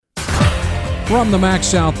From the Max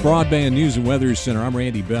South Broadband News and Weather Center, I'm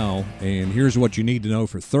Randy Bell, and here's what you need to know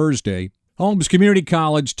for Thursday. Holmes Community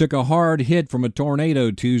College took a hard hit from a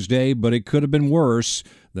tornado Tuesday, but it could have been worse.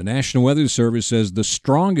 The National Weather Service says the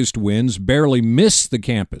strongest winds barely missed the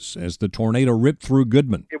campus as the tornado ripped through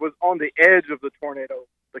Goodman. It was on the edge of the tornado.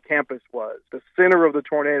 The campus was. The center of the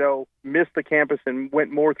tornado missed the campus and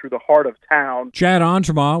went more through the heart of town. Chad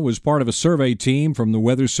Entremont was part of a survey team from the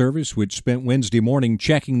Weather Service, which spent Wednesday morning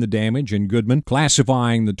checking the damage in Goodman,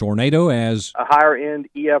 classifying the tornado as a higher-end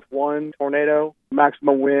EF1 tornado,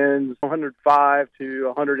 maximum winds 105 to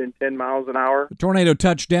 110 miles an hour. The tornado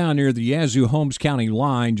touched down near the Yazoo-Holmes County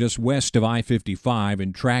line just west of I-55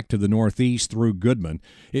 and tracked to the northeast through Goodman.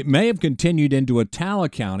 It may have continued into Attala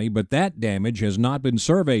County, but that damage has not been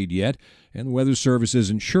surveyed yet, and the Weather Service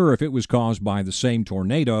isn't sure if it was caused by the same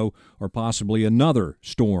tornado or possibly another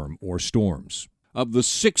storm or storms. Of the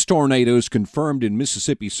 6 tornadoes confirmed in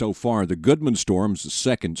Mississippi so far, the Goodman storm's the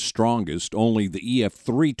second strongest. Only the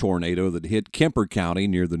EF3 tornado that hit Kemper County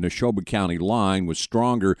near the Neshoba County line was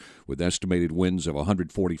stronger, with estimated winds of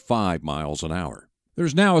 145 miles an hour.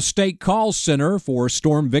 There's now a state call center for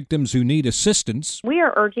storm victims who need assistance. We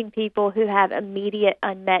are urging people who have immediate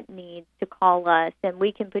unmet needs to call us, and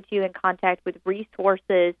we can put you in contact with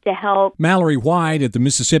resources to help. Mallory White at the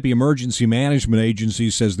Mississippi Emergency Management Agency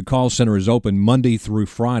says the call center is open Monday through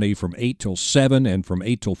Friday from 8 till 7 and from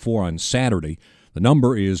 8 till 4 on Saturday. The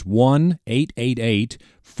number is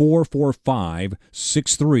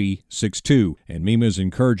 1-888-445-6362. And MEMA is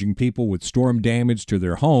encouraging people with storm damage to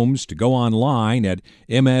their homes to go online at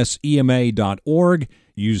msema.org,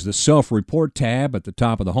 use the Self-Report tab at the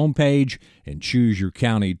top of the homepage, and choose your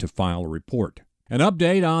county to file a report. An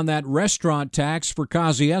update on that restaurant tax for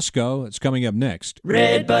Kosciuszko. It's coming up next.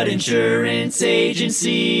 Redbud Insurance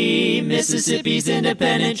Agency, Mississippi's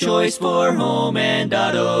independent choice for home and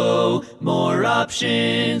auto. More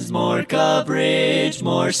options, more coverage,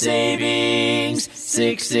 more savings.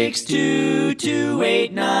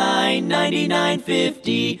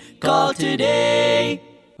 662-289-9950. Call today.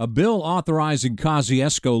 A bill authorizing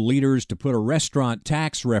Kosciuszko leaders to put a restaurant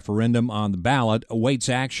tax referendum on the ballot awaits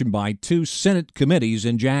action by 2 Senate committees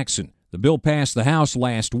in Jackson. The bill passed the House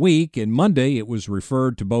last week, and Monday it was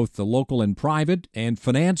referred to both the local and private and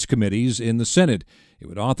finance committees in the Senate. It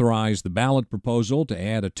would authorize the ballot proposal to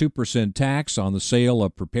add a 2% tax on the sale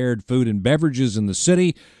of prepared food and beverages in the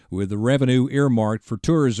city, with the revenue earmarked for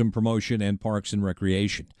tourism promotion and parks and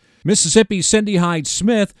recreation. Mississippi's Cindy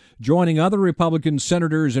Hyde-Smith joining other Republican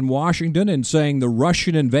senators in Washington in saying the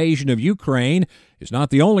Russian invasion of Ukraine is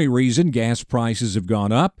not the only reason gas prices have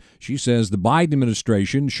gone up. She says the Biden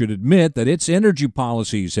administration should admit that its energy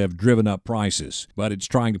policies have driven up prices, but it's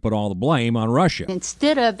trying to put all the blame on Russia.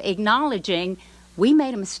 Instead of acknowledging we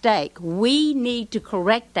made a mistake, we need to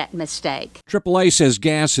correct that mistake. AAA says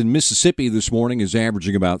gas in Mississippi this morning is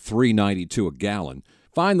averaging about $3.92 a gallon.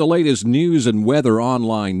 Find the latest news and weather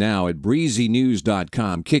online now at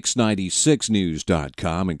breezynews.com,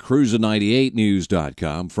 kicks96news.com, and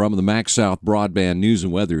cruiser98news.com. From the Max South Broadband News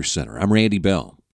and Weather Center, I'm Randy Bell.